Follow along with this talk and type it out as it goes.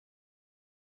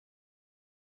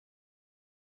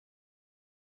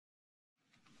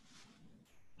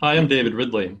Hi, I'm David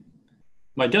Ridley.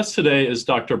 My guest today is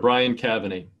Dr. Brian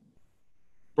Caveney.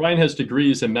 Brian has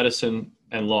degrees in medicine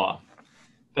and law.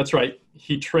 That's right,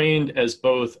 he trained as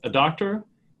both a doctor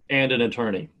and an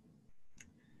attorney.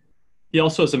 He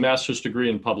also has a master's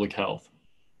degree in public health.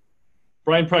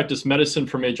 Brian practiced medicine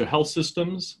for major health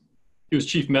systems. He was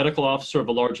chief medical officer of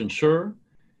a large insurer,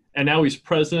 and now he's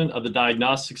president of the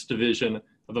diagnostics division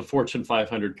of a Fortune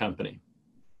 500 company.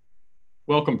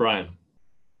 Welcome, Brian.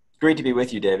 Great to be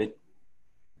with you, David.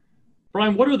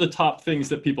 Brian, what are the top things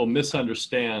that people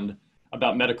misunderstand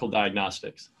about medical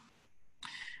diagnostics?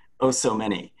 Oh, so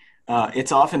many.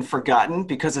 It's often forgotten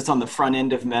because it's on the front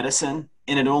end of medicine,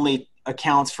 and it only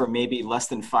accounts for maybe less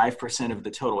than 5% of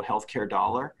the total healthcare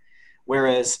dollar,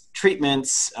 whereas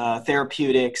treatments,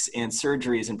 therapeutics, and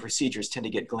surgeries and procedures tend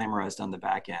to get glamorized on the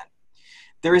back end.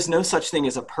 There is no such thing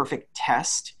as a perfect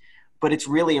test, but it's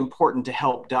really important to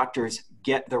help doctors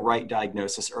get the right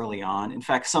diagnosis early on. In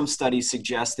fact, some studies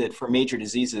suggest that for major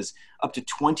diseases, up to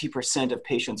 20% of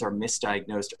patients are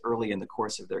misdiagnosed early in the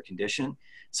course of their condition.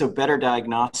 So better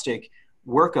diagnostic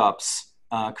workups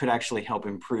could actually help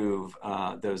improve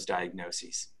those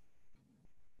diagnoses.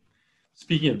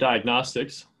 Speaking of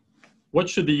diagnostics, what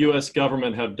should the US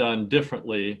government have done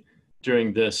differently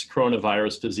during this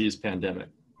coronavirus disease pandemic?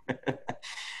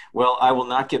 Well, I will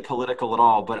not get political at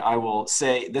all, but I will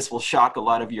say this will shock a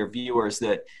lot of your viewers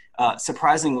that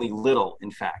surprisingly little, in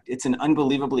fact. It's an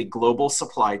unbelievably global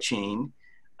supply chain.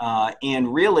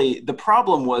 And really, the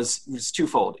problem was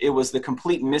twofold. It was the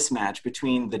complete mismatch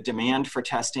between the demand for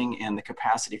testing and the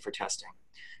capacity for testing.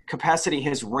 Capacity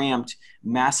has ramped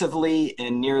massively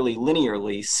and nearly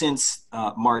linearly since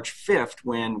March 5th,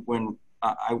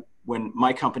 when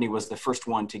my company was the first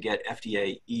one to get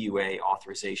FDA EUA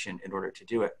authorization in order to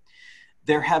do it.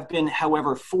 There have been,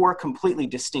 however, 4 completely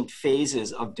distinct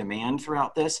phases of demand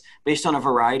throughout this based on a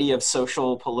variety of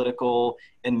social, political,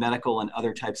 and medical and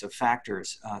other types of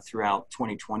factors throughout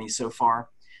 2020 so far.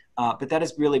 But that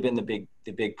has really been the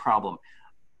big problem.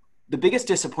 The biggest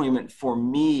disappointment for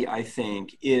me, I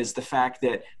think, is the fact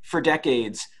that for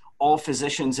decades, all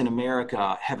physicians in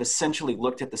America have essentially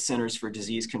looked at the Centers for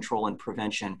Disease Control and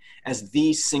Prevention as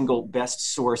the single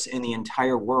best source in the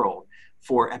entire world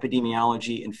for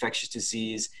epidemiology, infectious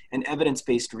disease, and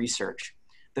evidence-based research.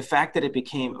 The fact that it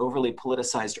became overly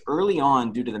politicized early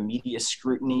on due to the media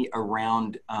scrutiny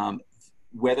around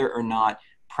whether or not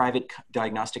private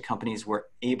diagnostic companies were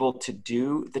able to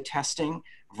do the testing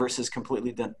versus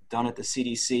completely done at the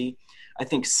CDC, I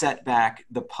think set back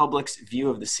the public's view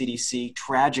of the CDC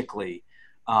tragically,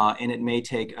 and it may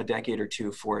take a decade or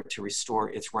two for it to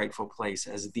restore its rightful place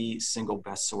as the single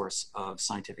best source of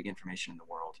scientific information in the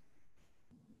world.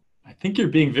 I think you're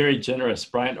being very generous,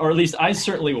 Brian, or at least I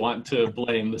certainly want to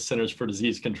blame the Centers for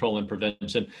Disease Control and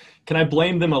Prevention. Can I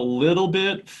blame them a little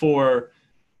bit for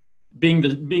being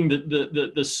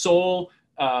the sole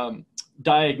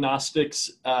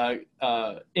diagnostics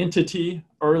entity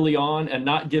early on and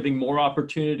not giving more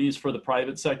opportunities for the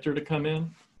private sector to come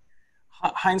in?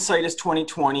 Hindsight is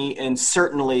 2020, and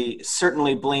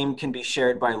certainly blame can be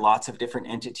shared by lots of different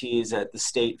entities at the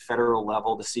state, federal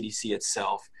level, the CDC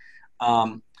itself.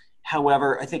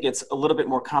 However, I think it's a little bit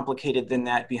more complicated than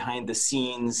that behind the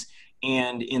scenes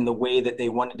and in the way that they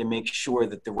wanted to make sure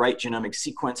that the right genomic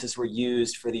sequences were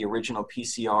used for the original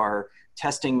PCR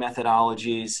testing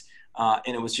methodologies.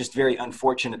 And it was just very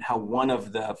unfortunate how one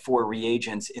of the 4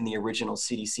 reagents in the original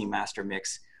CDC master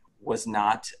mix was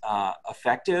not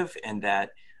effective, and that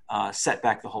set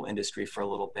back the whole industry for a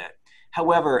little bit.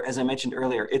 However, as I mentioned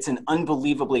earlier, it's an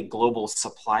unbelievably global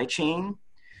supply chain.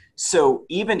 So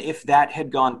even if that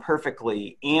had gone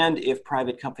perfectly, and if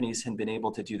private companies had been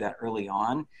able to do that early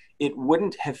on, it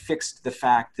wouldn't have fixed the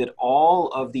fact that all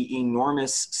of the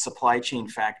enormous supply chain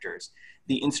factors,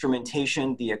 the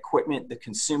instrumentation, the equipment, the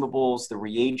consumables, the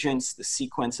reagents, the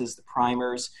sequences, the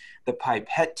primers, the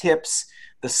pipette tips,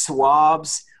 the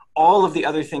swabs, all of the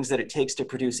other things that it takes to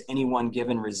produce any one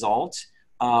given result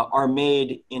are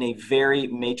made in a very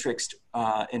matrixed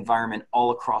environment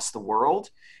all across the world.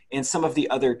 And some of the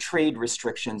other trade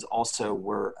restrictions also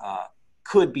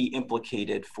could be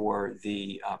implicated for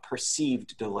the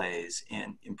perceived delays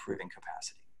in improving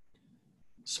capacity.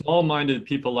 Small-minded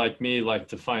people like me like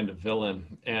to find a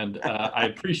villain, and I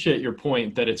appreciate your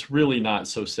point that it's really not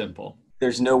so simple.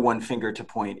 There's no one finger to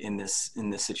point in this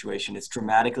situation. It's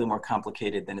dramatically more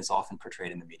complicated than is often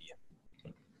portrayed in the media.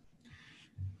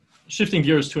 Shifting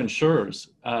gears to insurers,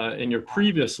 in your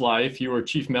previous life, you were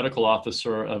chief medical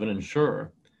officer of an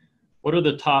insurer. What are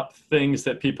the top things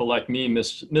that people like me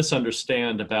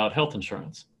misunderstand about health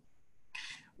insurance?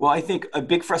 Well, I think a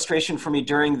big frustration for me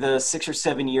during the 6 or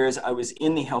 7 years I was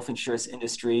in the health insurance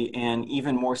industry, and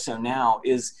even more so now,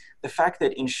 is the fact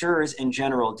that insurers in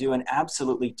general do an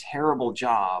absolutely terrible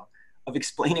job of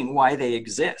explaining why they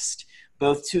exist,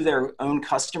 both to their own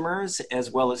customers as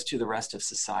well as to the rest of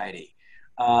society.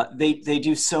 They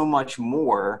do so much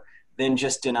more than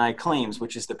just deny claims,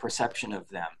 which is the perception of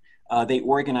them. They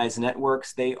organize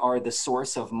networks. They are the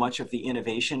source of much of the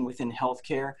innovation within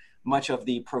healthcare, much of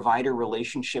the provider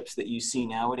relationships that you see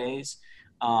nowadays.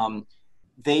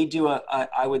 They do,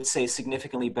 I would say,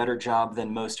 significantly better job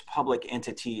than most public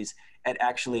entities at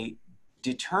actually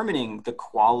determining the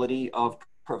quality of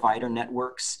provider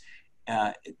networks,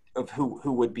 of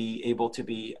who would be able to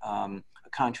be a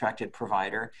contracted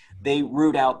provider. They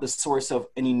root out the source of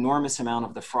an enormous amount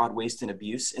of the fraud, waste, and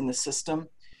abuse in the system.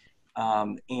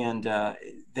 And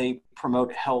they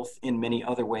promote health in many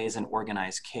other ways and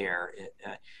organize care.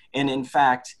 And in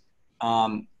fact,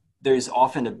 there's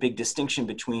often a big distinction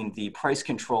between the price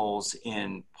controls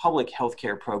in public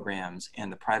healthcare programs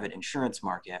and the private insurance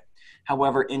market.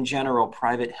 However, in general,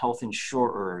 private health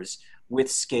insurers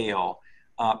with scale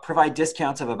provide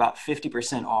discounts of about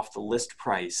 50% off the list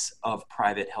price of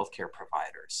private healthcare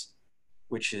providers,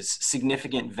 which is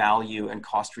significant value and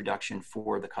cost reduction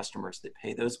for the customers that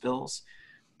pay those bills.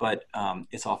 But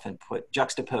it's often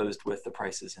juxtaposed with the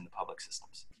prices in the public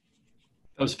systems.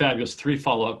 That was fabulous. 3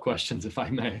 follow-up questions, if I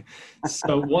may.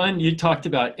 So one, you talked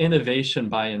about innovation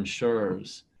by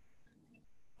insurers.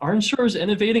 Are insurers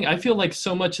innovating? I feel like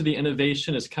so much of the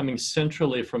innovation is coming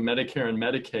centrally from Medicare and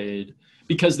Medicaid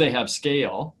because they have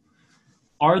scale.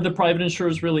 Are the private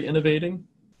insurers really innovating?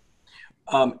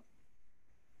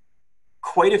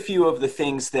 Quite a few of the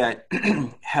things that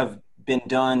have been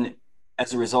done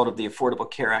as a result of the Affordable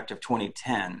Care Act of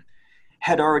 2010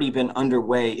 had already been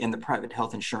underway in the private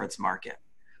health insurance market.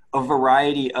 A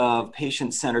variety of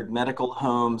patient-centered medical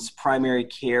homes, primary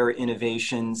care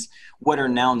innovations, what are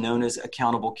now known as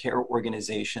accountable care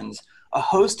organizations, a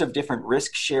host of different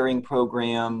risk-sharing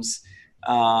programs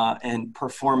and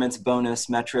performance bonus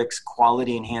metrics,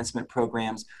 quality enhancement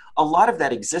programs. A lot of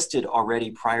that existed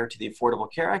already prior to the Affordable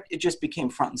Care Act. It just became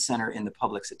front and center in the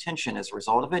public's attention as a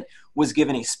result of it, was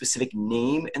given a specific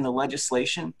name in the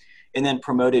legislation, and then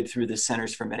promoted through the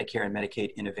Centers for Medicare and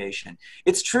Medicaid Innovation.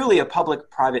 It's truly a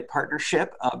public-private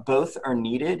partnership. Both are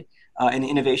needed, and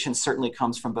innovation certainly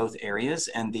comes from both areas.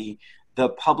 And the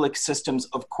public systems,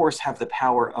 of course, have the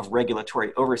power of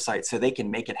regulatory oversight, so they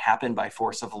can make it happen by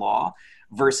force of law,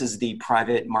 versus the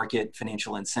private market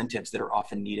financial incentives that are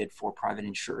often needed for private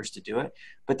insurers to do it.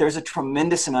 But there's a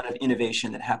tremendous amount of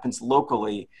innovation that happens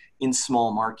locally in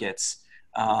small markets.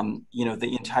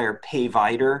 The entire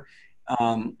payvider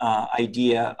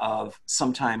idea of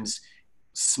sometimes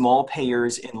small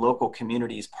payers in local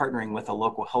communities partnering with a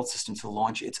local health system to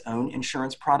launch its own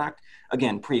insurance product,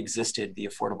 again, pre-existed the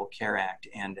Affordable Care Act,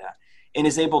 and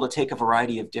is able to take a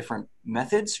variety of different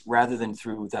methods rather than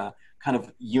through the kind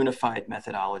of unified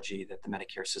methodology that the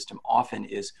Medicare system often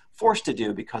is forced to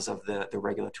do because of the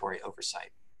regulatory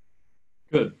oversight.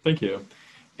 Good, thank you.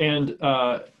 And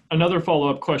another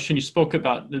follow-up question, you spoke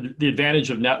about the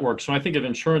advantage of networks. When I think of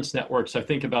insurance networks, I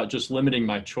think about just limiting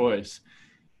my choice.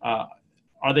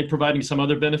 Are they providing some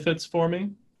other benefits for me?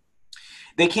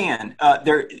 They can.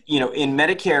 In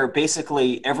Medicare,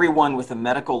 basically everyone with a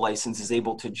medical license is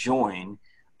able to join,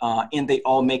 and they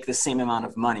all make the same amount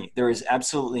of money. There is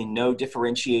absolutely no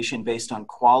differentiation based on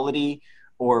quality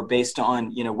or based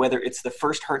on whether it's the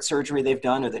first heart surgery they've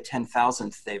done or the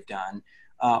 10,000th they've done,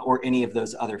 or any of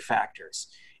those other factors.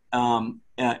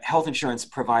 Health insurance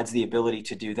provides the ability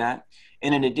to do that.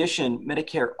 And in addition,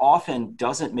 Medicare often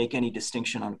doesn't make any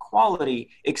distinction on quality,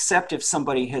 except if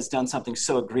somebody has done something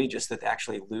so egregious that they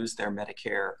actually lose their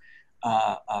Medicare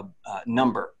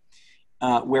number.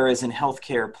 Whereas in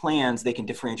healthcare plans, they can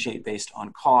differentiate based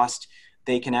on cost.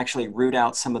 They can actually root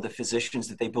out some of the physicians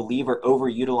that they believe are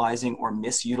overutilizing or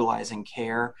misutilizing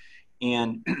care,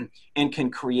 and can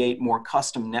create more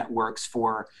custom networks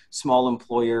for small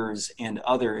employers and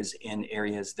others in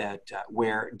areas that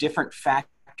where different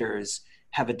factors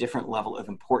have a different level of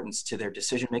importance to their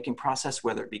decision-making process,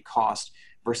 whether it be cost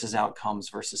versus outcomes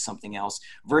versus something else,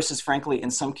 versus, frankly, in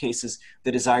some cases,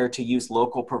 the desire to use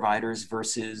local providers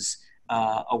versus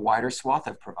a wider swath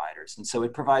of providers. And so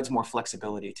it provides more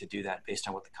flexibility to do that based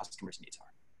on what the customer's needs are.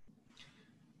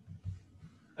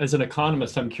 As an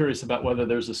economist, I'm curious about whether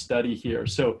there's a study here.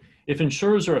 So if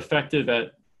insurers are effective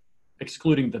at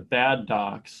excluding the bad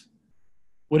docs,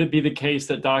 would it be the case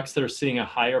that docs that are seeing a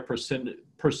higher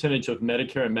percentage of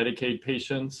Medicare and Medicaid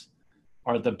patients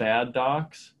are the bad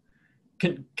docs?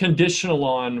 conditional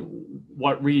on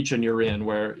what region you're in,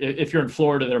 where if you're in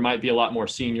Florida, there might be a lot more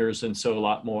seniors and so a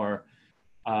lot more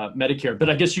Medicare. But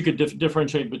I guess you could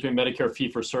differentiate between Medicare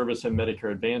fee-for-service and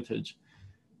Medicare Advantage.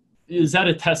 Is that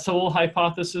a testable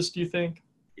hypothesis, do you think?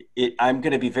 I'm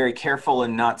going to be very careful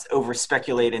and not over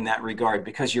speculate in that regard,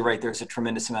 because you're right, there's a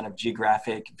tremendous amount of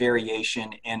geographic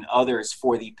variation and others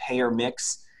for the payer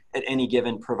mix at any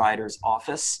given provider's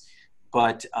office.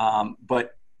 But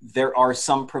there are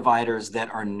some providers that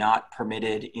are not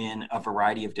permitted in a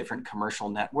variety of different commercial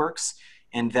networks,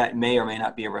 and that may or may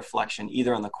not be a reflection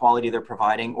either on the quality they're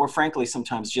providing, or frankly,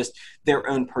 sometimes just their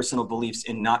own personal beliefs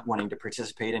in not wanting to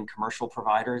participate in commercial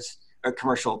providers or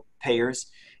commercial payers.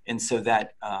 And so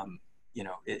that,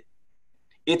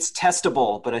 it's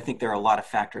testable, but I think there are a lot of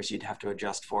factors you'd have to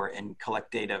adjust for and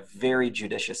collect data very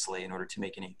judiciously in order to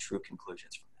make any true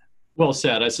conclusions from that. Well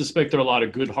said. I suspect there are a lot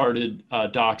of good-hearted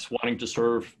docs wanting to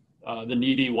serve the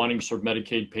needy, wanting to serve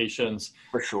Medicaid patients.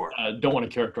 For sure. Don't want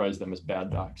to characterize them as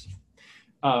bad docs.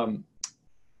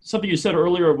 Something you said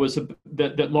earlier was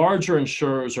that larger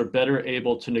insurers are better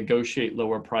able to negotiate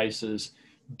lower prices.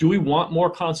 Do we want more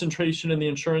concentration in the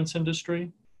insurance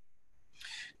industry?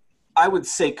 I would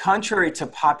say, contrary to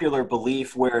popular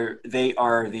belief, where they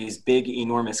are these big,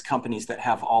 enormous companies that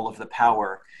have all of the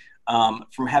power,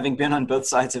 from having been on both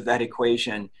sides of that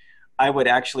equation, I would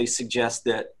actually suggest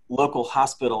that local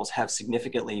hospitals have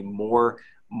significantly more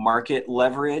market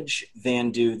leverage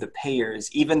than do the payers,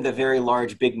 even the very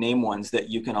large, big name ones that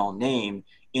you can all name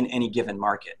in any given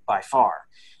market by far.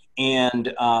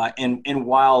 And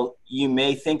while you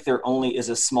may think there only is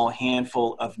a small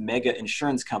handful of mega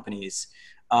insurance companies,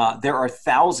 there are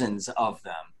thousands of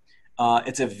them.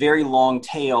 It's a very long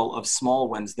tail of small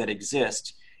ones that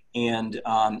exist. And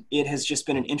it has just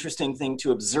been an interesting thing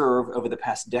to observe over the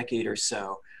past decade or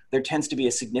so. There tends to be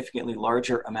a significantly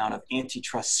larger amount of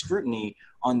antitrust scrutiny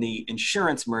on the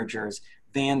insurance mergers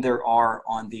than there are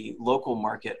on the local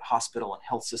market hospital and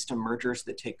health system mergers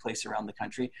that take place around the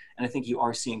country. And I think you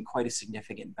are seeing quite a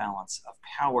significant balance of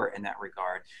power in that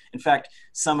regard. In fact,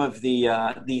 some of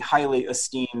the highly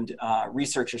esteemed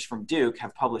researchers from Duke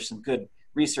have published some good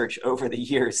research over the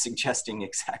years suggesting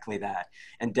exactly that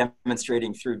and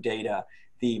demonstrating through data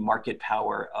the market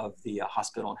power of the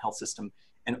hospital and health system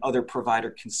and other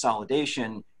provider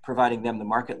consolidation, providing them the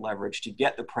market leverage to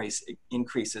get the price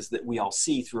increases that we all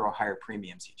see through our higher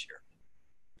premiums each year.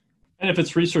 And if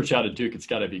it's research out of Duke, it's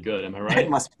got to be good. Am I right? It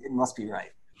must be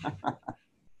right.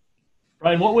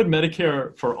 Brian, what would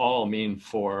Medicare for all mean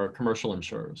for commercial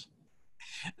insurers?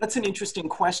 That's an interesting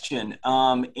question.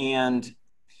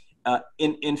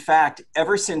 In fact,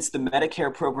 ever since the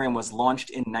Medicare program was launched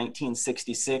in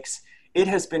 1966, it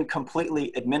has been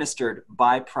completely administered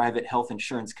by private health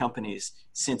insurance companies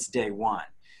since day one.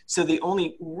 So the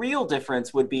only real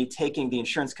difference would be taking the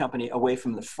insurance company away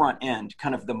from the front end,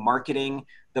 kind of the marketing,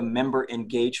 the member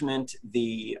engagement,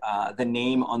 the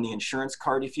name on the insurance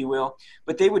card, if you will.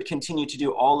 But they would continue to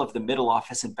do all of the middle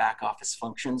office and back office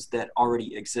functions that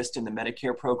already exist in the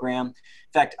Medicare program.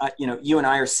 In fact, you and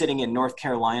I are sitting in North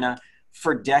Carolina.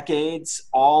 For decades,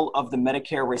 all of the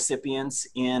Medicare recipients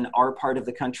in our part of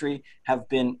the country have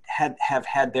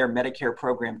had their Medicare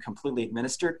program completely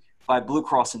administered by Blue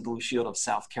Cross and Blue Shield of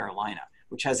South Carolina,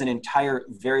 which has an entire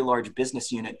very large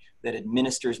business unit that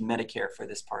administers Medicare for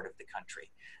this part of the country.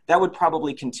 That would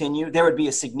probably continue. There would be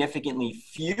a significantly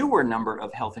fewer number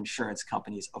of health insurance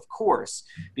companies, of course,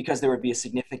 because there would be a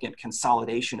significant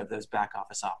consolidation of those back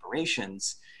office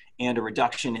operations and a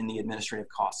reduction in the administrative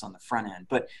costs on the front end.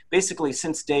 But basically,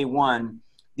 since day one,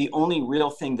 the only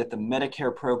real thing that the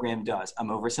Medicare program does, I'm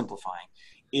oversimplifying,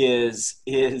 is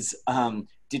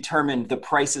determine the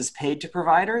prices paid to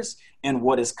providers and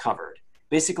what is covered.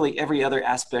 Basically, every other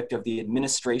aspect of the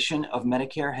administration of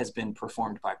Medicare has been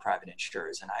performed by private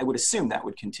insurers. And I would assume that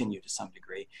would continue to some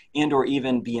degree and or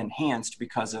even be enhanced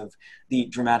because of the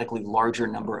dramatically larger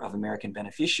number of American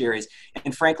beneficiaries.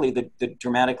 And frankly, the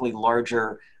dramatically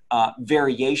larger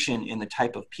variation in the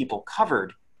type of people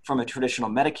covered from a traditional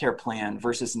Medicare plan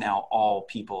versus now all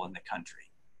people in the country.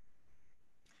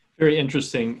 Very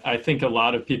interesting. I think a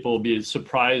lot of people will be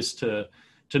surprised to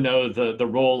know the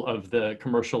role of the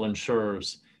commercial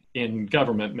insurers in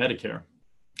government Medicare.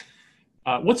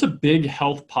 What's a big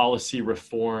health policy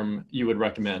reform you would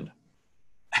recommend?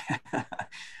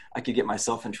 I could get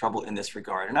myself in trouble in this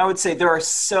regard. And I would say there are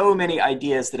so many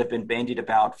ideas that have been bandied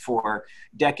about for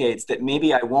decades that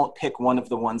maybe I won't pick one of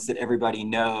the ones that everybody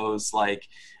knows, like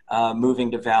moving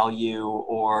to value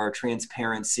or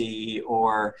transparency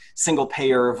or single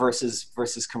payer versus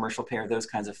commercial payer, those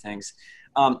kinds of things.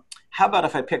 How about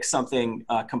if I pick something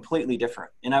completely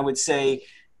different? And I would say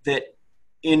that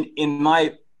in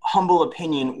my humble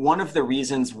opinion, one of the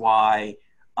reasons why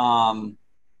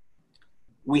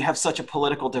we have such a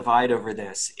political divide over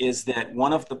this is that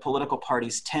one of the political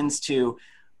parties tends to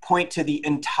point to the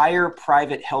entire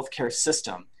private healthcare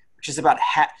system, which is about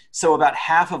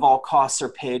half of all costs are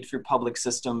paid through public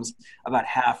systems, about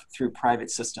half through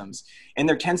private systems. And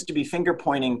there tends to be finger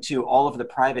pointing to all of the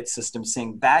private systems,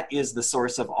 saying that is the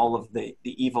source of all of the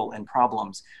evil and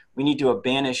problems. We need to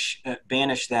banish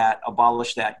that,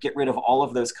 abolish that, get rid of all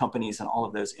of those companies and all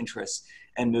of those interests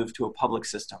and move to a public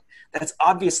system. That's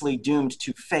obviously doomed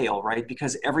to fail, right?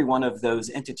 Because every one of those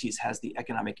entities has the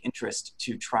economic interest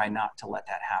to try not to let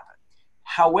that happen.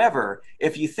 However,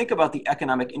 if you think about the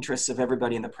economic interests of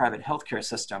everybody in the private healthcare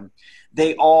system,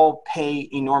 they all pay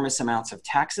enormous amounts of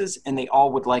taxes, and they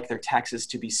all would like their taxes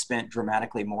to be spent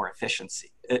dramatically more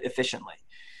efficiently.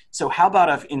 So how about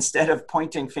if instead of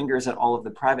pointing fingers at all of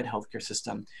the private healthcare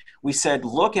system, we said,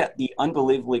 look at the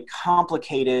unbelievably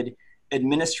complicated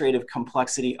administrative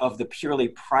complexity of the purely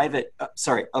public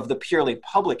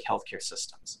healthcare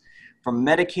systems. From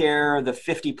Medicare, the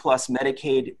 50-plus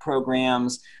Medicaid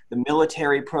programs, the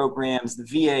military programs, the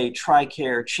VA,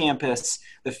 TRICARE, CHAMPUS,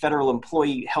 the Federal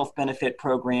Employee Health Benefit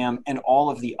Program, and all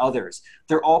of the others.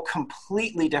 They're all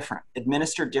completely different,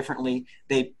 administered differently.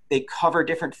 They cover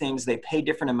different things. They pay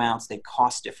different amounts. They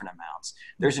cost different amounts.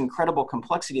 There's incredible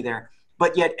complexity there.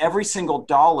 But yet every single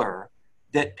dollar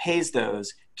that pays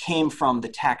those came from the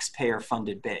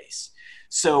taxpayer-funded base.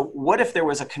 So what if there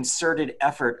was a concerted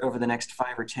effort over the next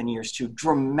 5 or 10 years to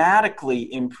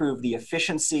dramatically improve the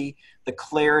efficiency, the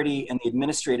clarity, and the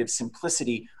administrative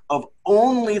simplicity of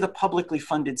only the publicly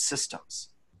funded systems?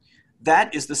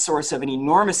 That is the source of an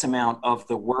enormous amount of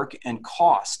the work and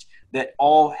cost that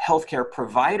all healthcare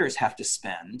providers have to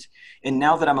spend. And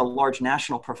now that I'm a large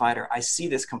national provider, I see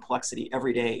this complexity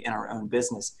every day in our own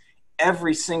business.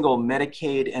 Every single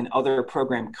Medicaid and other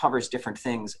program covers different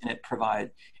things, and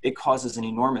it causes an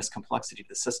enormous complexity to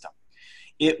the system.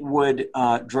 It would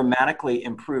dramatically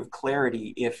improve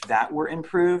clarity if that were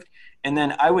improved. And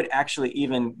then I would actually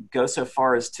even go so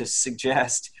far as to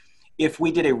suggest if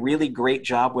we did a really great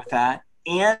job with that,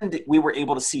 and we were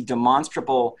able to see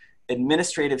demonstrable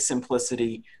administrative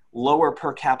simplicity, lower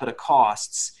per capita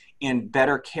costs, and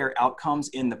better care outcomes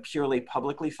in the purely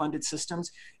publicly funded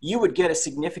systems, you would get a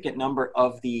significant number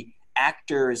of the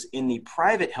actors in the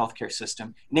private healthcare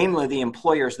system, namely the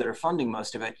employers that are funding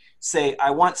most of it, say,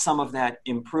 I want some of that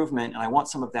improvement and I want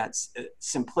some of that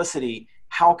simplicity.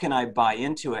 How can I buy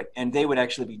into it? And they would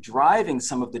actually be driving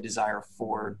some of the desire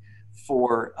for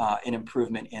an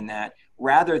improvement in that,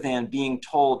 rather than being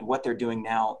told what they're doing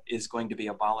now is going to be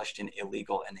abolished and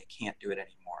illegal and they can't do it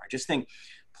anymore. I just think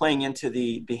playing into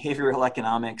the behavioral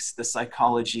economics, the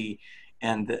psychology,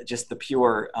 and just the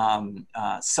pure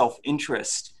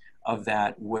self-interest of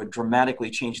that would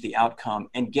dramatically change the outcome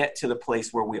and get to the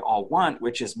place where we all want,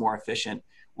 which is more efficient,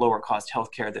 lower cost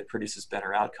healthcare that produces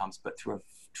better outcomes, but through a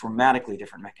dramatically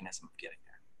different mechanism of getting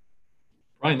there.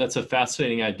 Brian, that's a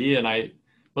fascinating idea, and I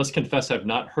must confess I've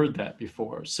not heard that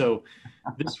before. So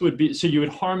this would be, so you would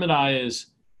harmonize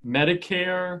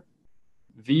Medicare,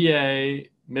 VA,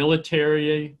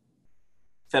 military,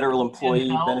 federal employee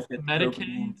benefit Medicaid.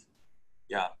 Programs.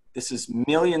 Yeah, this is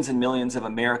millions and millions of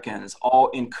Americans all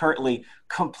in currently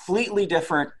completely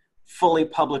different, fully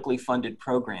publicly funded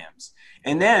programs.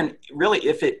 And then really,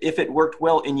 if it worked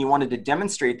well and you wanted to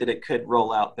demonstrate that it could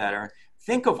roll out better,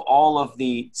 think of all of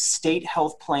the state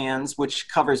health plans, which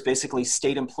covers basically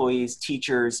state employees,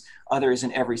 teachers, others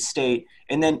in every state.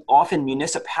 And then often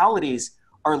municipalities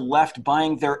are left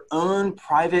buying their own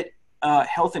private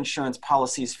health insurance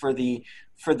policies for the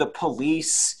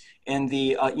police and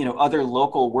the other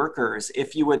local workers.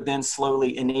 If you would then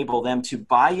slowly enable them to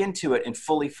buy into it and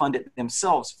fully fund it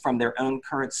themselves from their own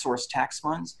current source tax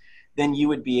funds, then you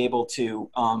would be able to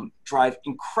drive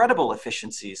incredible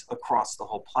efficiencies across the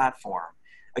whole platform.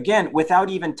 Again, without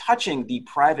even touching the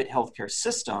private healthcare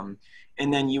system,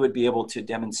 and then you would be able to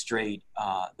demonstrate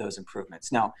those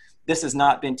improvements. Now, this has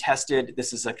not been tested.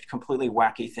 This is a completely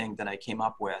wacky thing that I came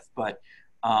up with, but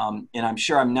and I'm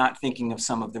sure I'm not thinking of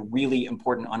some of the really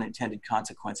important unintended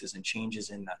consequences and changes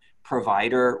in the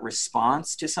provider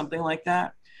response to something like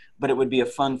that. But it would be a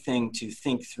fun thing to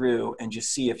think through and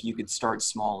just see if you could start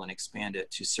small and expand it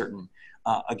to certain,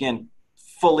 again,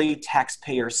 fully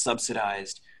taxpayer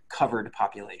subsidized covered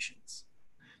populations.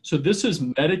 So this is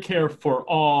Medicare for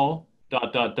all, ...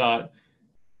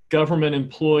 government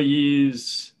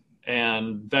employees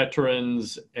and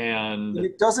veterans and...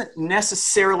 It doesn't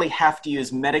necessarily have to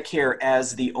use Medicare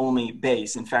as the only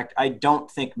base. In fact, I don't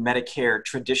think Medicare,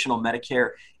 traditional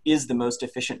Medicare, is the most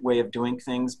efficient way of doing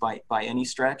things by any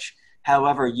stretch.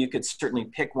 However, you could certainly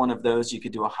pick one of those. You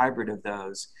could do a hybrid of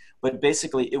those. But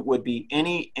basically, it would be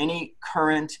any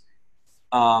current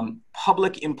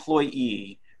public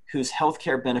employee whose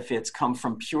healthcare benefits come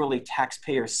from purely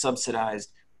taxpayer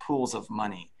subsidized pools of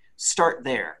money. Start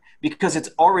there, because it's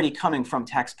already coming from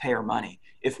taxpayer money.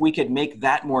 If we could make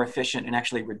that more efficient and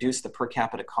actually reduce the per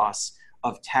capita costs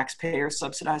of taxpayer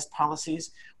subsidized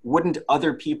policies, wouldn't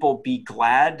other people be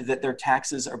glad that their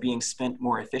taxes are being spent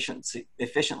more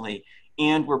efficiently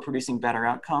and we're producing better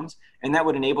outcomes? And that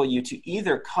would enable you to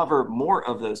either cover more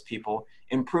of those people,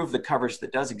 improve the coverage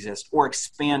that does exist, or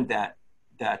expand that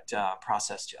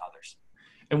process to others.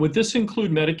 And would this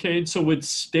include Medicaid? So would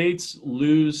states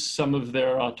lose some of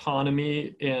their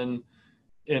autonomy in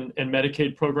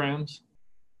Medicaid programs?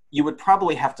 You would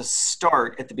probably have to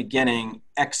start at the beginning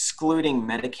excluding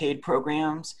Medicaid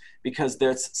programs, because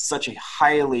there's such a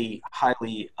highly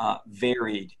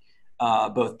varied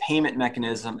both payment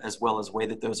mechanism as well as way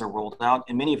that those are rolled out.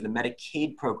 And many of the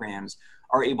Medicaid programs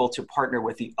are able to partner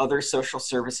with the other social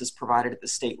services provided at the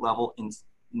state level, in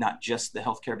not just the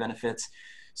healthcare benefits.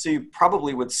 So you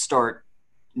probably would start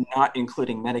not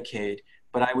including Medicaid,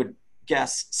 but I would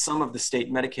guess some of the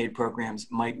state Medicaid programs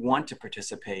might want to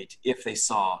participate if they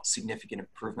saw significant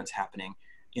improvements happening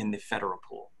in the federal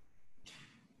pool.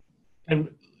 And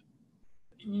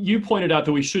you pointed out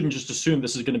that we shouldn't just assume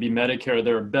this is going to be Medicare.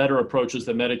 There are better approaches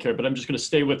than Medicare, but I'm just going to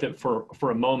stay with it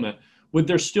for a moment. Would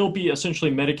there still be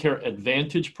essentially Medicare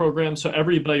Advantage programs? So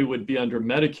everybody would be under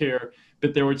Medicare,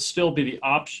 but there would still be the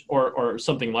option, or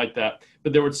something like that,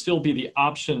 but there would still be the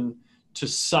option to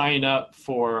sign up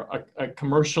for a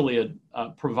commercially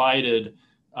provided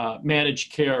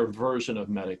managed care version of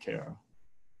Medicare?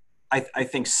 I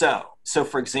think so. So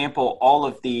for example, all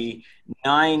of the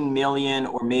 9 million,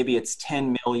 or maybe it's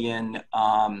 10 million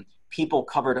people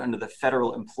covered under the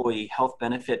Federal Employee Health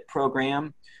Benefit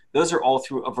Program, those are all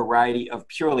through a variety of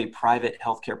purely private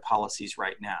healthcare policies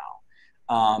right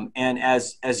now. And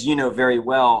as you know very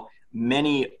well,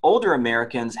 many older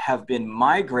Americans have been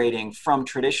migrating from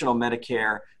traditional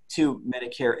Medicare to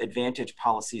Medicare Advantage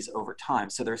policies over time.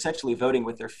 So they're essentially voting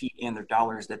with their feet and their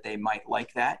dollars that they might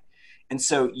like that. And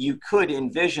so you could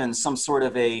envision some sort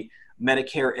of a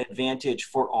Medicare Advantage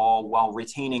for all while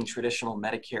retaining traditional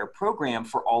Medicare program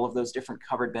for all of those different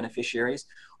covered beneficiaries,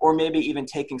 or maybe even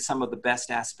taking some of the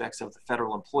best aspects of the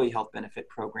Federal Employee Health Benefit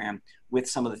Program with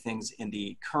some of the things in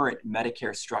the current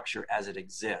Medicare structure as it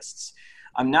exists.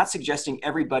 I'm not suggesting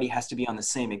everybody has to be on the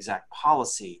same exact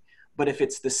policy, but if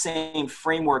it's the same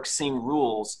framework, same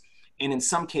rules, and in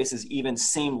some cases even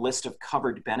same list of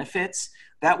covered benefits,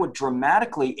 that would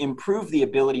dramatically improve the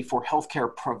ability for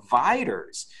healthcare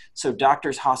providers, so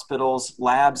doctors, hospitals,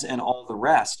 labs, and all the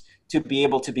rest, to be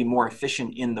able to be more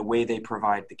efficient in the way they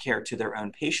provide the care to their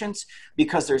own patients,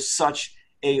 because there's such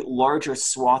a larger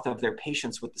swath of their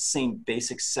patients with the same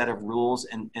basic set of rules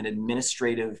and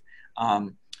administrative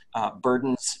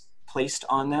burdens placed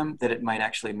on them, that it might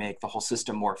actually make the whole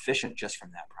system more efficient just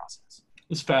from that process.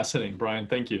 It's fascinating, Brian.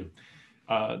 Thank you.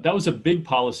 That was a big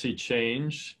policy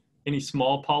change. Any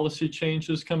small policy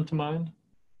changes come to mind?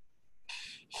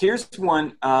 Here's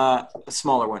one, a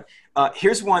smaller one.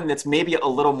 Here's one that's maybe a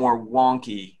little more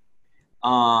wonky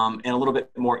and a little bit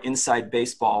more inside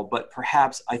baseball, but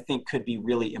perhaps I think could be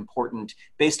really important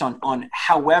based on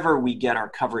however we get our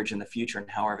coverage in the future and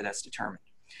however that's determined.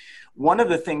 One of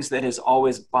the things that has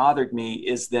always bothered me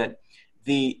is that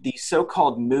the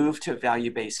so-called move to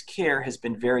value-based care has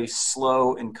been very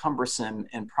slow and cumbersome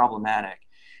and problematic.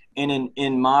 And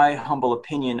in my humble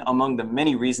opinion, among the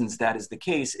many reasons that is the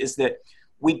case, is that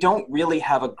we don't really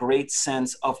have a great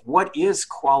sense of what is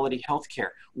quality healthcare.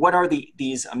 What are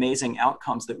these amazing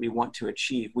outcomes that we want to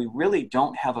achieve? We really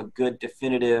don't have a good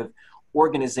definitive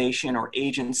organization or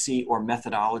agency or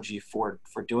methodology for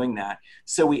doing that.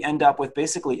 So we end up with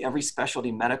basically every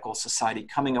specialty medical society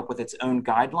coming up with its own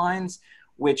guidelines,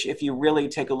 which, if you really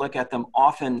take a look at them,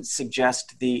 often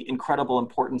suggest the incredible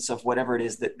importance of whatever it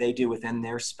is that they do within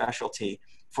their specialty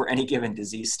for any given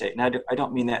disease state. And I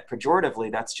don't mean that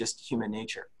pejoratively, that's just human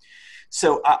nature.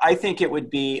 So I think it would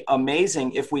be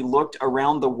amazing if we looked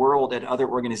around the world at other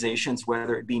organizations,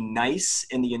 whether it be NICE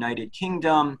in the United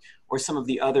Kingdom or some of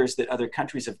the others that other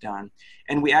countries have done.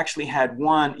 And we actually had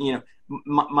one,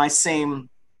 my same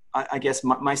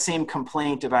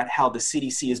complaint about how the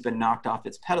CDC has been knocked off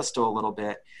its pedestal a little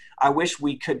bit. I wish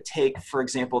we could take, for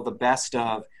example, the best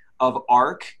of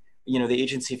AHRQ, the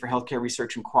Agency for Healthcare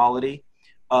Research and Quality,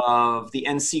 of the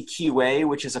NCQA,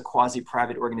 which is a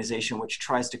quasi-private organization which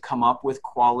tries to come up with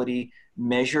quality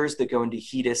measures that go into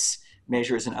HEDIS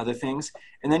measures and other things,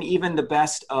 and then even the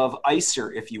best of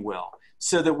ICER, if you will.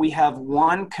 so that we have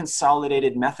one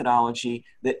consolidated methodology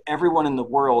that everyone in the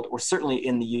world, or certainly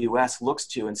in the US, looks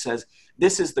to and says,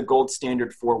 this is the gold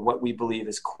standard for what we believe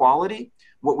is quality,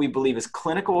 what we believe is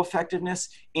clinical effectiveness,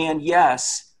 and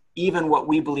yes, even what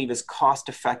we believe is cost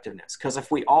effectiveness. Because if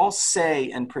we all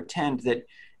say and pretend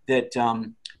that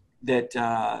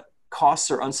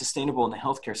costs are unsustainable in the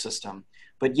healthcare system,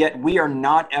 but yet we are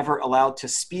not ever allowed to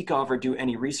speak of or do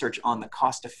any research on the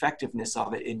cost effectiveness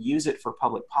of it and use it for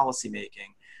public policy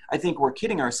making, I think we're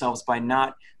kidding ourselves by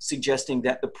not suggesting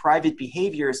that the private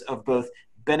behaviors of both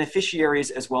beneficiaries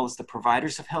as well as the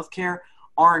providers of healthcare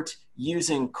aren't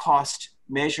using cost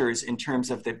measures in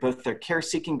terms of both their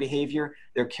care-seeking behavior,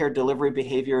 their care delivery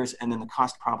behaviors, and then the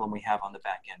cost problem we have on the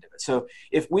back end of it. So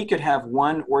if we could have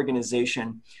one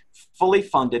organization fully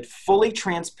funded, fully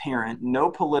transparent, no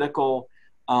political,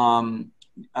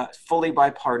 fully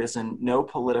bipartisan, no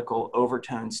political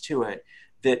overtones to it,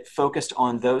 that focused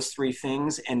on those three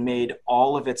things and made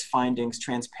all of its findings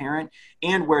transparent,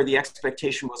 and where the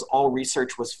expectation was all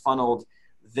research was funneled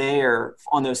there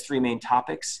on those three main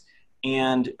topics,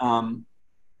 and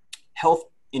health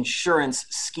insurance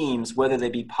schemes, whether they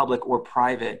be public or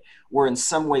private, were in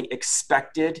some way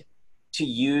expected to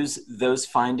use those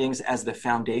findings as the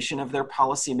foundation of their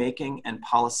policy making and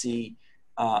policies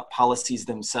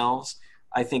themselves.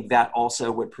 I think that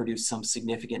also would produce some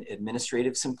significant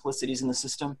administrative simplicities in the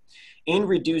system and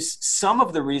reduce some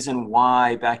of the reason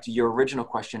why, back to your original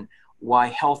question, why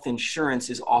health insurance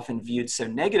is often viewed so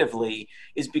negatively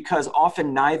is because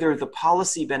often neither the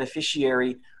policy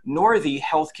beneficiary nor the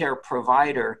healthcare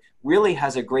provider really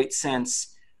has a great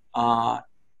sense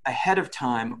ahead of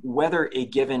time whether a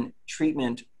given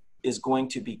treatment is going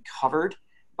to be covered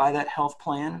by that health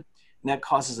plan. And that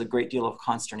causes a great deal of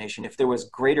consternation. If there was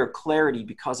greater clarity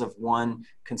because of one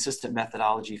consistent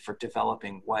methodology for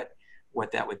developing what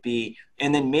that would be,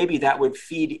 and then maybe that would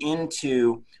feed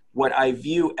into what I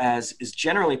view as is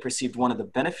generally perceived one of the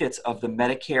benefits of the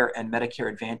Medicare and Medicare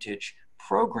Advantage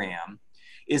program,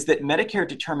 is that Medicare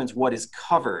determines what is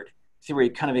covered through a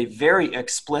kind of a very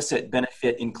explicit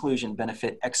benefit inclusion,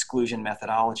 benefit exclusion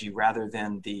methodology rather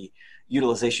than the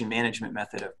utilization management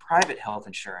method of private health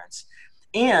insurance.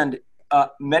 And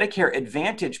Medicare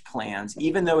Advantage plans,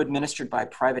 even though administered by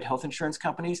private health insurance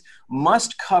companies,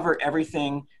 must cover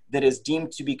everything that is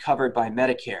deemed to be covered by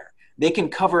Medicare. They can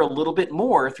cover a little bit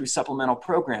more through supplemental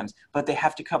programs, but they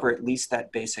have to cover at least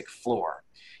that basic floor.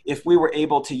 If we were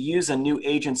able to use a new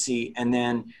agency and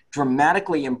then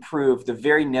dramatically improve the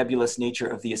very nebulous nature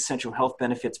of the Essential Health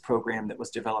Benefits program that was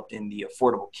developed in the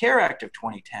Affordable Care Act of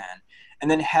 2010,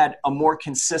 and then had a more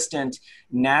consistent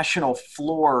national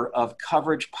floor of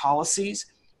coverage policies,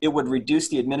 it would reduce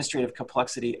the administrative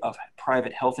complexity of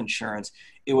private health insurance.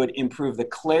 It would improve the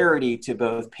clarity to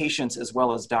both patients as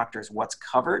well as doctors what's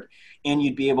covered, and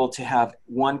you'd be able to have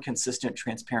one consistent,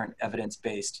 transparent,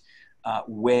 evidence-based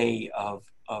way of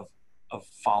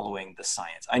following the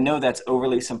science. I know that's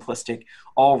overly simplistic.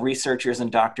 All researchers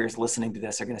and doctors listening to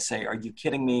this are going to say, are you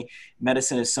kidding me?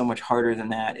 Medicine is so much harder than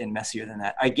that and messier than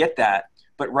that. I get that,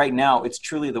 but right now it's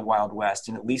truly the Wild West,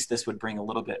 and at least this would bring a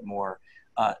little bit more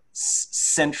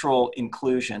central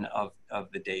inclusion of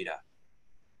the data.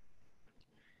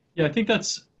 Yeah, I think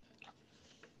that's,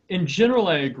 in general,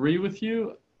 I agree with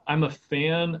you. I'm a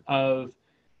fan of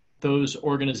those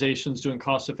organizations doing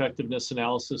cost effectiveness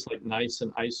analysis like NICE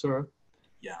and ISOR.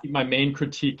 Yeah. My main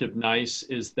critique of NICE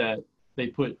is that they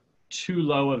put too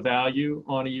low a value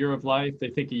on a year of life. They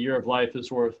think a year of life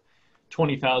is worth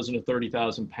 20,000 to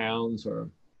 30,000 pounds or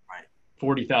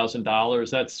 $40,000.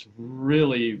 That's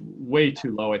really way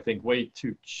too low, I think, way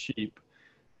too cheap.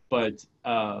 But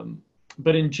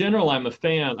in general, I'm a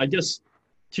fan. I guess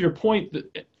to your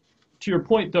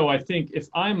point, though, I think if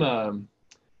I'm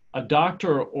a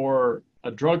doctor or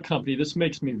a drug company, this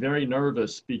makes me very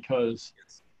nervous because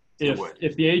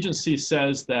if the agency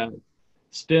says that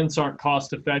stents aren't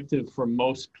cost effective for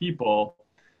most people,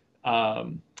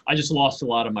 I just lost a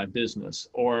lot of my business,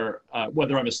 or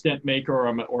whether I'm a stent maker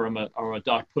or I'm a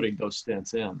doc putting those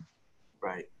stents in.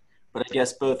 Right. But I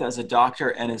guess both as a doctor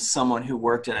and as someone who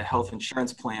worked at a health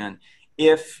insurance plan,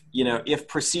 if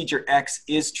procedure X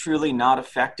is truly not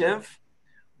effective,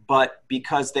 but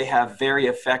because they have very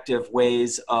effective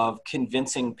ways of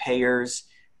convincing payers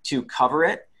to cover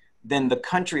it, then the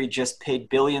country just paid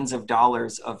billions of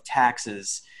dollars of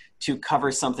taxes to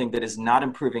cover something that is not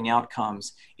improving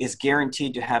outcomes, is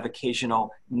guaranteed to have occasional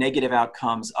negative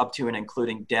outcomes up to and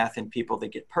including death in people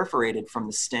that get perforated from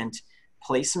the stent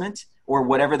placement or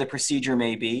whatever the procedure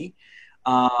may be.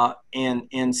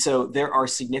 And so there are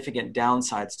significant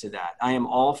downsides to that. I am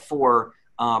all for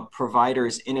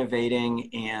providers innovating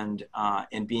and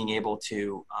being able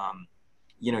to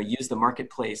use the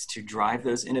marketplace to drive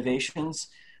those innovations.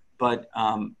 But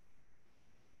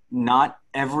not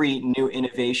every new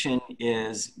innovation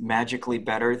is magically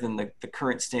better than the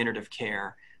current standard of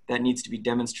care. That needs to be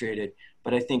demonstrated.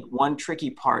 But I think one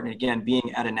tricky part, and again,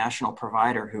 being at a national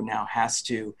provider who now has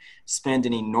to spend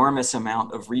an enormous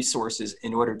amount of resources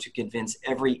in order to convince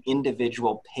every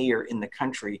individual payer in the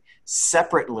country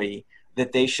separately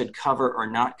that they should cover or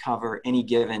not cover any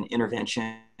given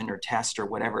intervention or test or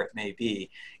whatever it may be.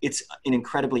 It's an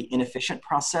incredibly inefficient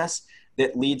process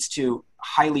that leads to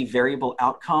highly variable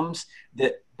outcomes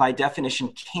that by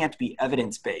definition can't be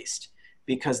evidence-based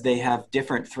because they have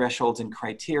different thresholds and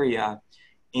criteria.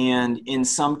 And in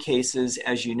some cases,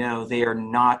 as you know, they are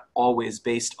not always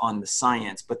based on the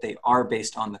science, but they are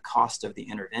based on the cost of the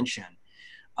intervention.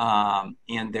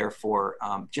 And therefore,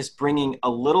 just bringing a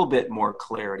little bit more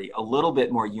clarity, a little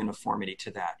bit more uniformity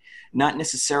to that. Not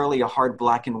necessarily a hard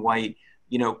black and white,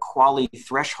 quality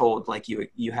threshold like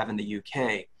you have in the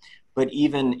UK, but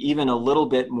even a little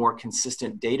bit more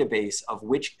consistent database of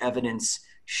which evidence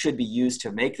should be used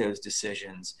to make those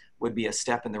decisions would be a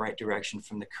step in the right direction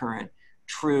from the current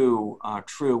true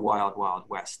wild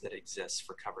west that exists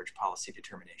for coverage policy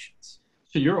determinations.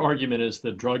 So your argument is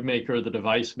the drug maker, the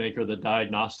device maker, the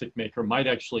diagnostic maker might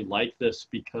actually like this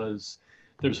because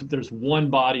there's one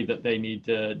body that they need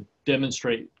to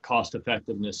demonstrate cost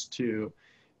effectiveness to,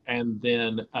 and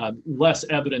then less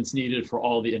evidence needed for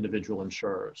all the individual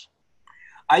insurers.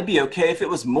 I'd be okay if it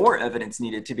was more evidence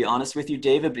needed, to be honest with you,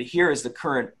 David, but here is a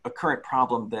current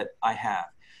problem that I have.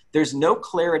 There's no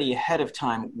clarity ahead of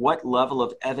time what level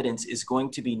of evidence is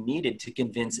going to be needed to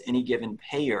convince any given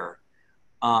payer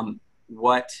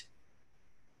what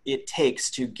it takes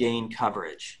to gain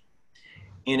coverage.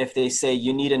 And if they say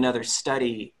you need another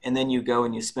study, and then you go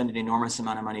and you spend an enormous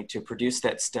amount of money to produce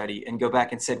that study and go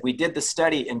back and said, we did the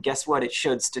study and guess what? It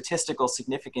showed statistical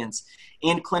significance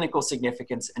and clinical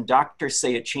significance, and doctors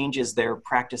say it changes their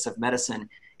practice of medicine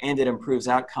and it improves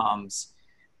outcomes,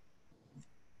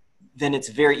 then it's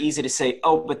very easy to say,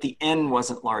 oh, but the N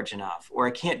wasn't large enough, or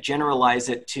I can't generalize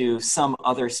it to some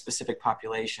other specific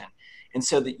population. And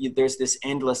so there's this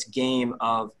endless game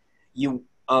of you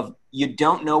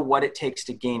don't know what it takes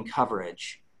to gain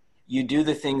coverage. You do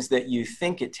the things that you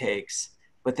think it takes,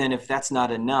 but then if that's not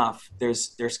enough,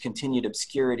 there's continued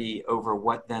obscurity over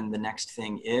what then the next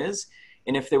thing is.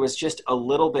 And if there was just a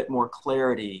little bit more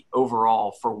clarity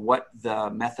overall for what the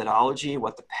methodology,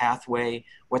 what the pathway,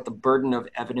 what the burden of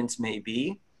evidence may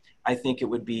be, I think it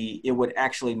would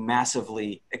actually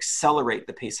massively accelerate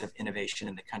the pace of innovation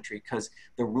in the country because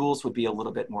the rules would be a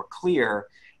little bit more clear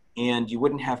and you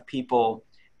wouldn't have people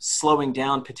slowing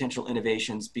down potential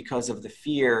innovations because of the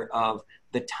fear of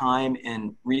the time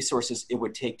and resources it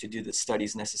would take to do the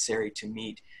studies necessary to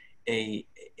meet a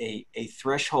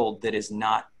threshold that is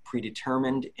not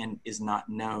predetermined and is not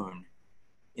known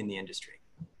in the industry.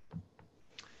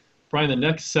 Brian, the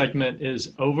next segment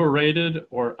is overrated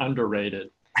or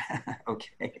underrated.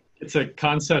 Okay. It's a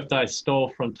concept I stole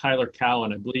from Tyler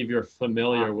Cowen. I believe you're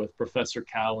familiar with Professor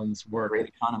Cowen's work. Great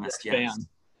economist, yes.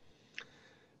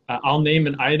 I'll name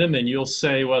an item and you'll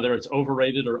say whether it's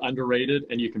overrated or underrated,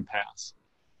 and you can pass.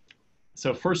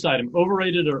 So first item,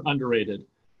 overrated or underrated?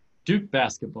 Duke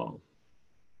basketball.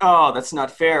 Oh, that's not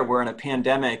fair. We're in a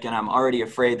pandemic and I'm already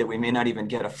afraid that we may not even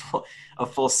get a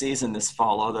full season this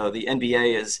fall, although the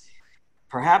NBA is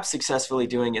perhaps successfully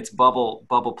doing its bubble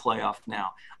playoff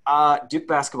now. Duke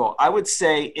basketball, I would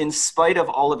say in spite of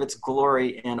all of its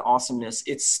glory and awesomeness,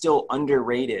 it's still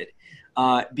underrated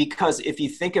because if you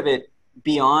think of it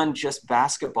beyond just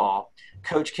basketball,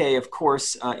 Coach K, of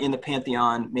course, in the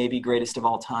pantheon, maybe greatest of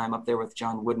all time, up there with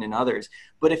John Wooden and others.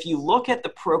 But if you look at the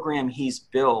program he's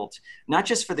built, not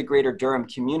just for the greater Durham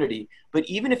community, but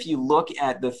even if you look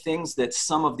at the things that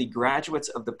some of the graduates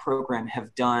of the program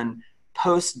have done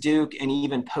post-Duke and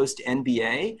even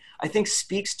post-NBA, I think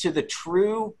speaks to the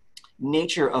true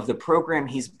nature of the program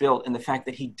he's built and the fact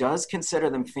that he does consider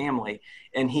them family.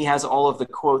 And he has all of the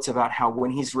quotes about how when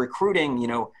he's recruiting,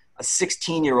 a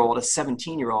 16-year-old, a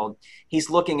 17-year-old, he's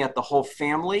looking at the whole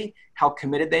family, how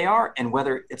committed they are, and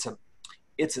whether it's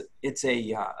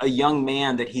a young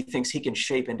man that he thinks he can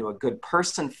shape into a good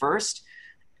person first,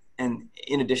 and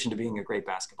in addition to being a great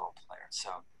basketball player. So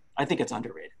I think it's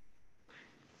underrated.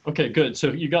 Okay, good.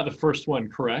 So you got the first one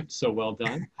correct. So well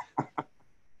done.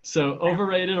 So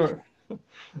overrated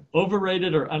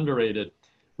or underrated?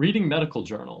 Reading medical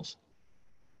journals.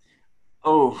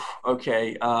 Oh,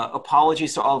 okay.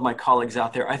 Apologies to all of my colleagues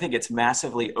out there. I think it's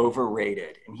massively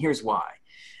overrated, and here's why.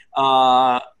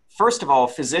 First of all,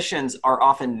 physicians are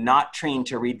often not trained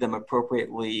to read them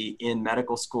appropriately in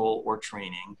medical school or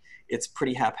training. It's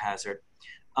pretty haphazard.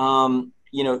 There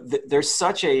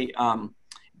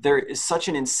is such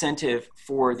an incentive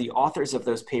for the authors of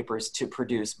those papers to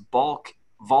produce bulk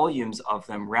volumes of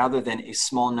them rather than a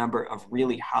small number of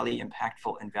really highly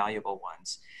impactful and valuable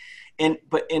ones. And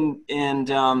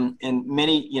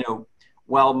many,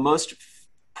 while most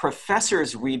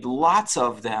professors read lots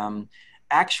of them,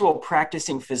 actual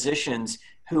practicing physicians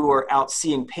who are out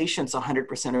seeing patients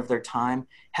 100% of their time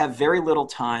have very little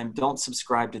time, don't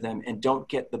subscribe to them, and don't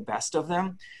get the best of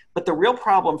them. But the real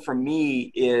problem for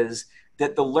me is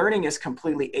that the learning is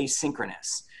completely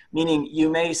asynchronous, meaning you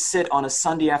may sit on a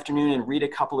Sunday afternoon and read a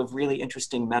couple of really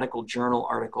interesting medical journal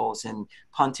articles and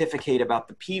pontificate about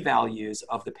the p-values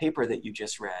of the paper that you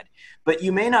just read, but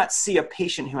you may not see a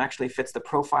patient who actually fits the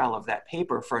profile of that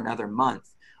paper for another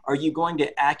month. Are you going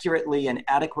to accurately and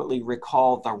adequately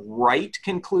recall the right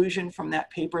conclusion from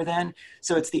that paper then?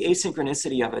 So it's the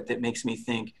asynchronicity of it that makes me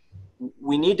think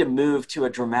we need to move to a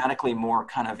dramatically more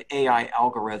kind of AI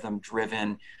algorithm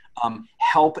driven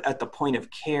help at the point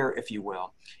of care, if you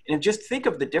will. And just think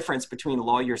of the difference between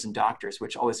lawyers and doctors,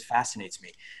 which always fascinates me.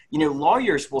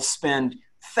 Lawyers will spend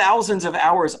thousands of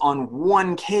hours on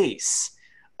one case,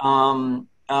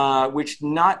 which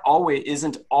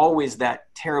isn't always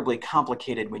that terribly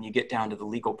complicated when you get down to the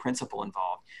legal principle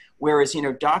involved. Whereas,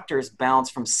 doctors bounce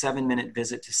from 7-minute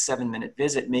visit to 7-minute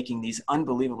visit, making these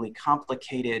unbelievably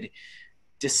complicated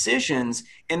decisions,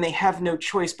 and they have no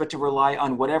choice but to rely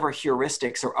on whatever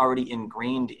heuristics are already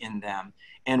ingrained in them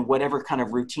and whatever kind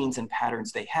of routines and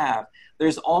patterns they have.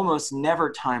 There's almost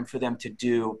never time for them to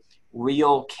do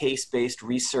real case-based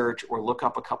research or look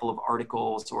up a couple of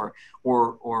articles or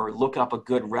look up a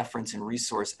good reference and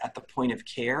resource at the point of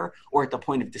care or at the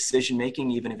point of decision making,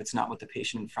 even if it's not with the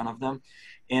patient in front of them.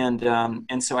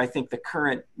 And so I think the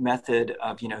current method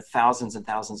of thousands and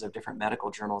thousands of different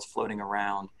medical journals floating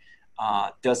around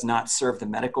does not serve the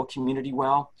medical community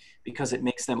well, because it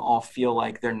makes them all feel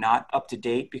like they're not up to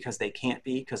date because they can't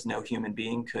be, because no human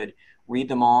being could read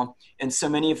them all. And so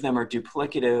many of them are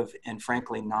duplicative and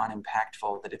frankly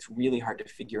non-impactful that it's really hard to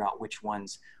figure out which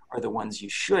ones are the ones you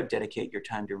should dedicate your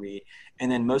time to read.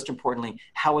 And then most importantly,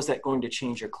 how is that going to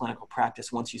change your clinical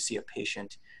practice once you see a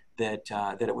patient that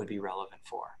it would be relevant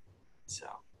for? So.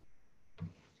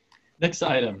 Next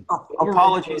item.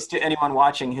 Apologies to anyone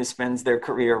watching who spends their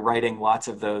career writing lots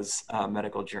of those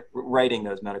medical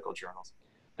journals.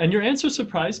 And your answer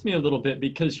surprised me a little bit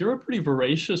because you're a pretty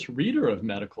voracious reader of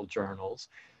medical journals,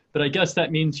 but I guess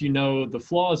that means you know the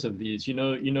flaws of these, you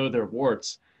know their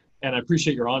warts, and I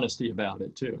appreciate your honesty about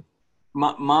it too.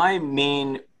 My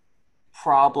main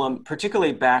problem,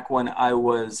 particularly back when I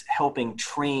was helping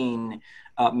train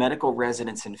medical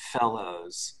residents and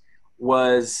fellows,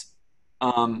 was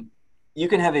you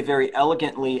can have a very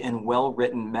elegantly and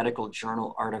well-written medical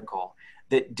journal article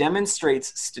that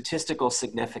demonstrates statistical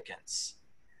significance,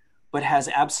 but has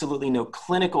absolutely no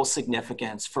clinical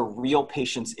significance for real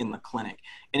patients in the clinic.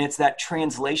 And it's that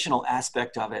translational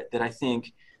aspect of it that I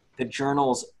think the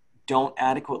journals don't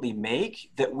adequately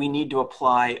make, that we need to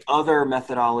apply other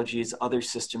methodologies, other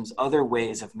systems, other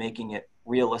ways of making it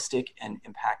realistic and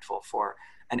impactful for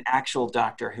an actual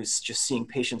doctor who's just seeing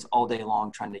patients all day long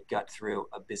trying to gut through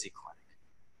a busy clinic.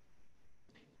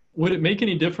 Would it make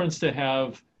any difference to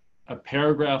have a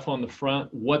paragraph on the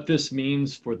front, what this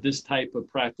means for this type of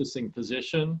practicing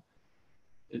physician?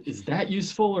 Is that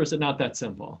useful, or is it not that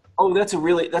simple? Oh, that's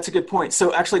a good point.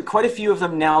 So actually quite a few of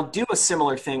them now do a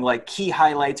similar thing, like key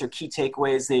highlights or key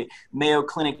takeaways. The Mayo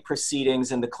Clinic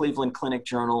Proceedings and the Cleveland Clinic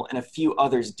Journal and a few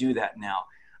others do that now.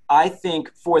 I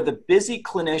think for the busy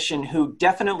clinician who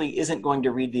definitely isn't going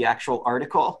to read the actual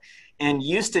article and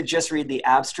used to just read the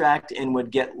abstract and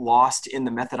would get lost in the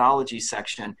methodology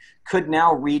section, could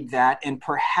now read that and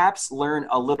perhaps learn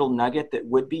a little nugget that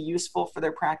would be useful for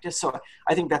their practice. So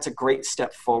I think that's a great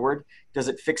step forward. Does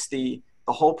it fix the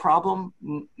whole problem?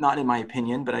 Not in my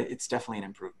opinion, but it's definitely an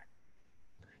improvement.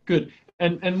 Good.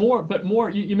 And more,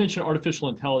 you mentioned artificial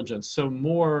intelligence, so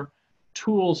more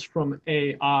tools from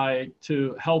AI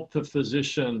to help the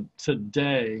physician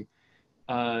today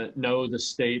know the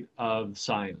state of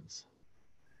science.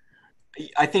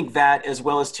 I think that, as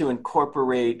well as to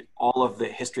incorporate all of the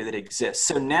history that exists.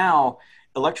 So now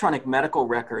electronic medical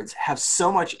records have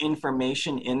so much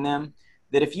information in them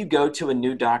that if you go to a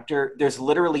new doctor, there's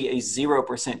literally a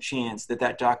 0% chance that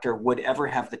that doctor would ever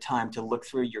have the time to look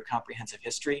through your comprehensive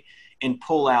history and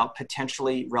pull out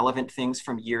potentially relevant things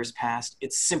from years past.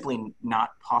 It's simply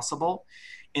not possible.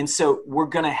 And so we're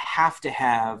going to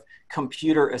have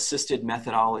computer-assisted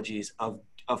methodologies of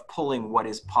of pulling what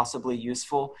is possibly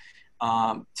useful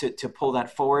to pull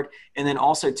that forward, and then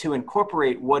also to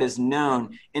incorporate what is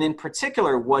known, and in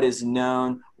particular what is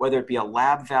known, whether it be a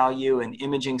lab value, an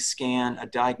imaging scan, a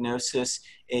diagnosis,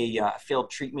 a failed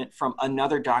treatment from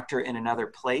another doctor in another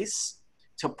place,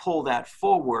 to pull that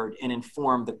forward and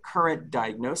inform the current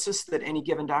diagnosis that any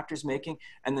given doctor is making,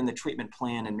 and then the treatment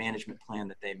plan and management plan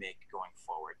that they make going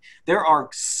forward. There are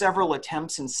several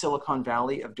attempts in Silicon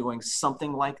Valley of doing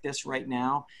something like this right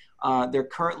now. They're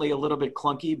currently a little bit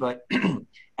clunky, but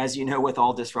as you know, with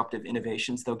all disruptive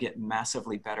innovations, they'll get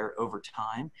massively better over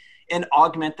time and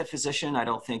augment the physician. I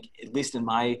don't think, at least in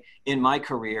my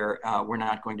career, we're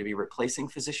not going to be replacing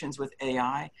physicians with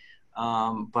AI,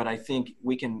 but I think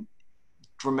we can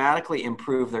dramatically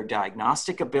improve their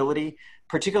diagnostic ability,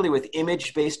 particularly with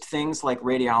image-based things like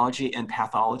radiology and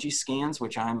pathology scans,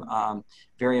 which I'm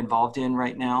very involved in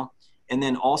right now. And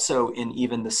then also in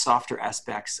even the softer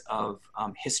aspects of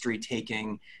history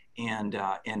taking and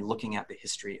looking at the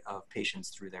history of patients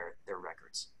through their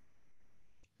records.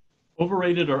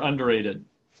 Overrated or underrated?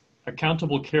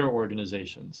 Accountable care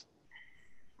organizations.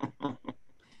 I'm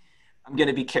going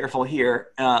to be careful here,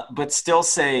 but still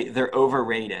say they're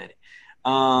overrated.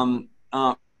 And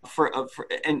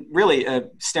really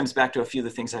stems back to a few of the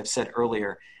things I've said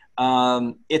earlier.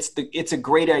 It's a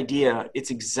great idea. It's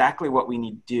exactly what we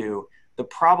need to do. The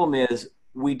problem is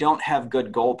we don't have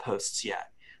good goalposts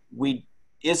yet.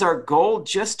 Is our goal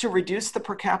just to reduce the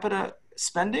per capita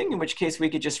spending, in which case we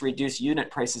could just reduce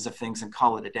unit prices of things and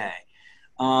call it a day?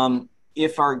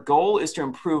 If our goal is to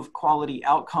improve quality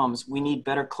outcomes, we need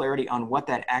better clarity on what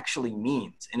that actually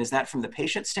means. And is that from the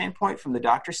patient standpoint, from the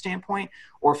doctor standpoint,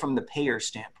 or from the payer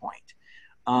standpoint?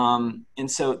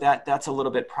 And so that's a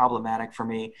little bit problematic for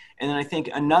me. And then I think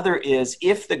another is,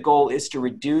 if the goal is to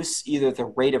reduce either the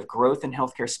rate of growth in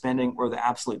healthcare spending or the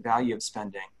absolute value of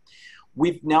spending,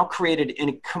 we've now created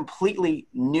a completely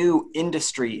new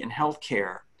industry in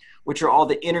healthcare, which are all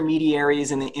the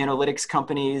intermediaries and the analytics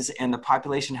companies and the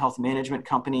population health management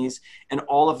companies and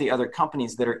all of the other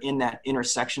companies that are in that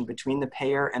intersection between the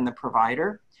payer and the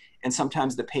provider, and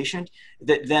sometimes the patient,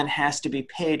 that then has to be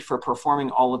paid for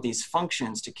performing all of these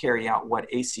functions to carry out what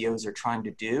ACOs are trying to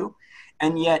do,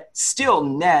 and yet still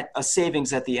net a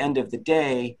savings at the end of the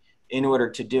day in order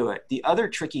to do it. The other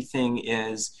tricky thing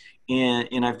is,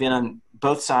 and I've been on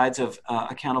both sides of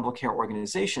accountable care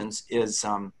organizations, is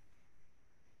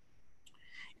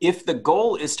if the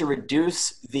goal is to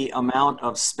reduce the amount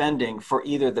of spending for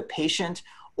either the patient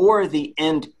or the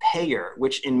end payer,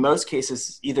 which in most cases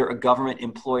is either a government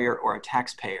employer or a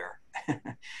taxpayer,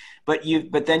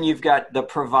 but then you've got the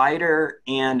provider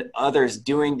and others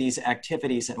doing these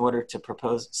activities in order to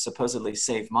supposedly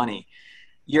save money.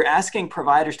 You're asking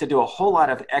providers to do a whole lot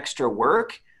of extra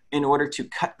work in order to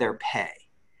cut their pay.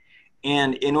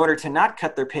 And in order to not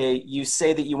cut their pay, you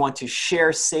say that you want to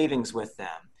share savings with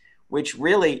them, which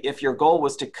really, if your goal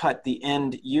was to cut the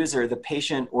end user, the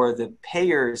patient or the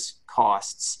payer's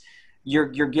costs, you're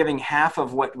giving half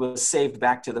of what was saved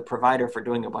back to the provider for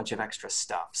doing a bunch of extra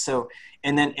stuff. So,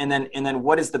 and then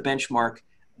what is the benchmark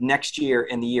next year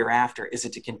and the year after? Is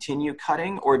it to continue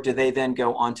cutting, or do they then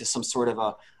go on to some sort of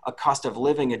a cost of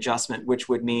living adjustment, which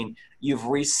would mean you've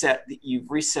reset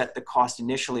the cost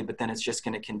initially, but then it's just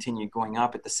going to continue going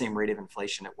up at the same rate of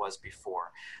inflation it was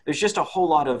before? There's just a whole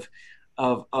lot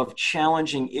of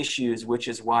challenging issues, which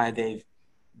is why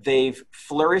they've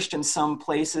flourished in some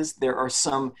places. There are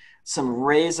some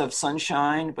rays of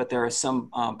sunshine, but there are some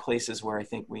places where I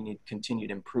think we need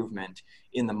continued improvement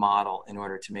in the model in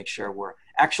order to make sure we're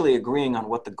actually agreeing on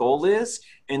what the goal is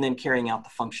and then carrying out the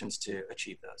functions to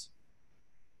achieve those.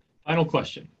 Final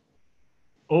question.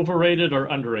 Overrated or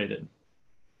underrated?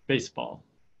 Baseball.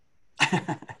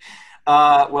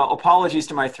 Well, apologies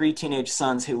to my 3 teenage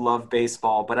sons who love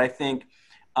baseball, but I think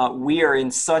we are in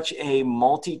such a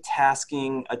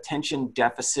multitasking, attention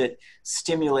deficit,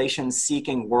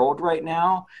 stimulation-seeking world right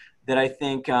now that I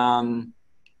think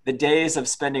the days of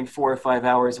spending 4 or 5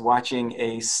 hours watching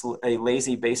a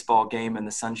lazy baseball game in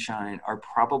the sunshine are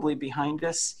probably behind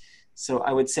us. So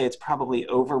I would say it's probably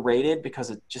overrated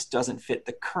because it just doesn't fit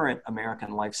the current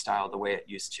American lifestyle the way it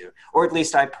used to. Or at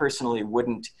least I personally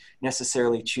wouldn't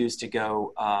necessarily choose to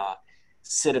go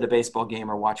sit at a baseball game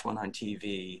or watch one on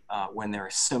TV when there are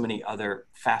so many other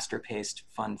faster paced,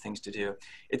 fun things to do.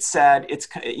 It's sad. It's,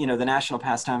 the national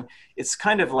pastime. It's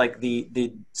kind of like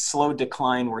the slow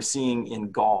decline we're seeing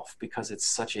in golf because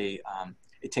it's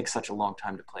it takes such a long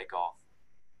time to play golf.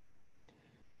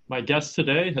 My guest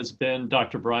today has been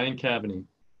Dr. Brian Caveney.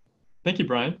 Thank you,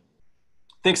 Brian.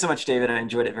 Thanks so much, David. I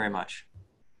enjoyed it very much.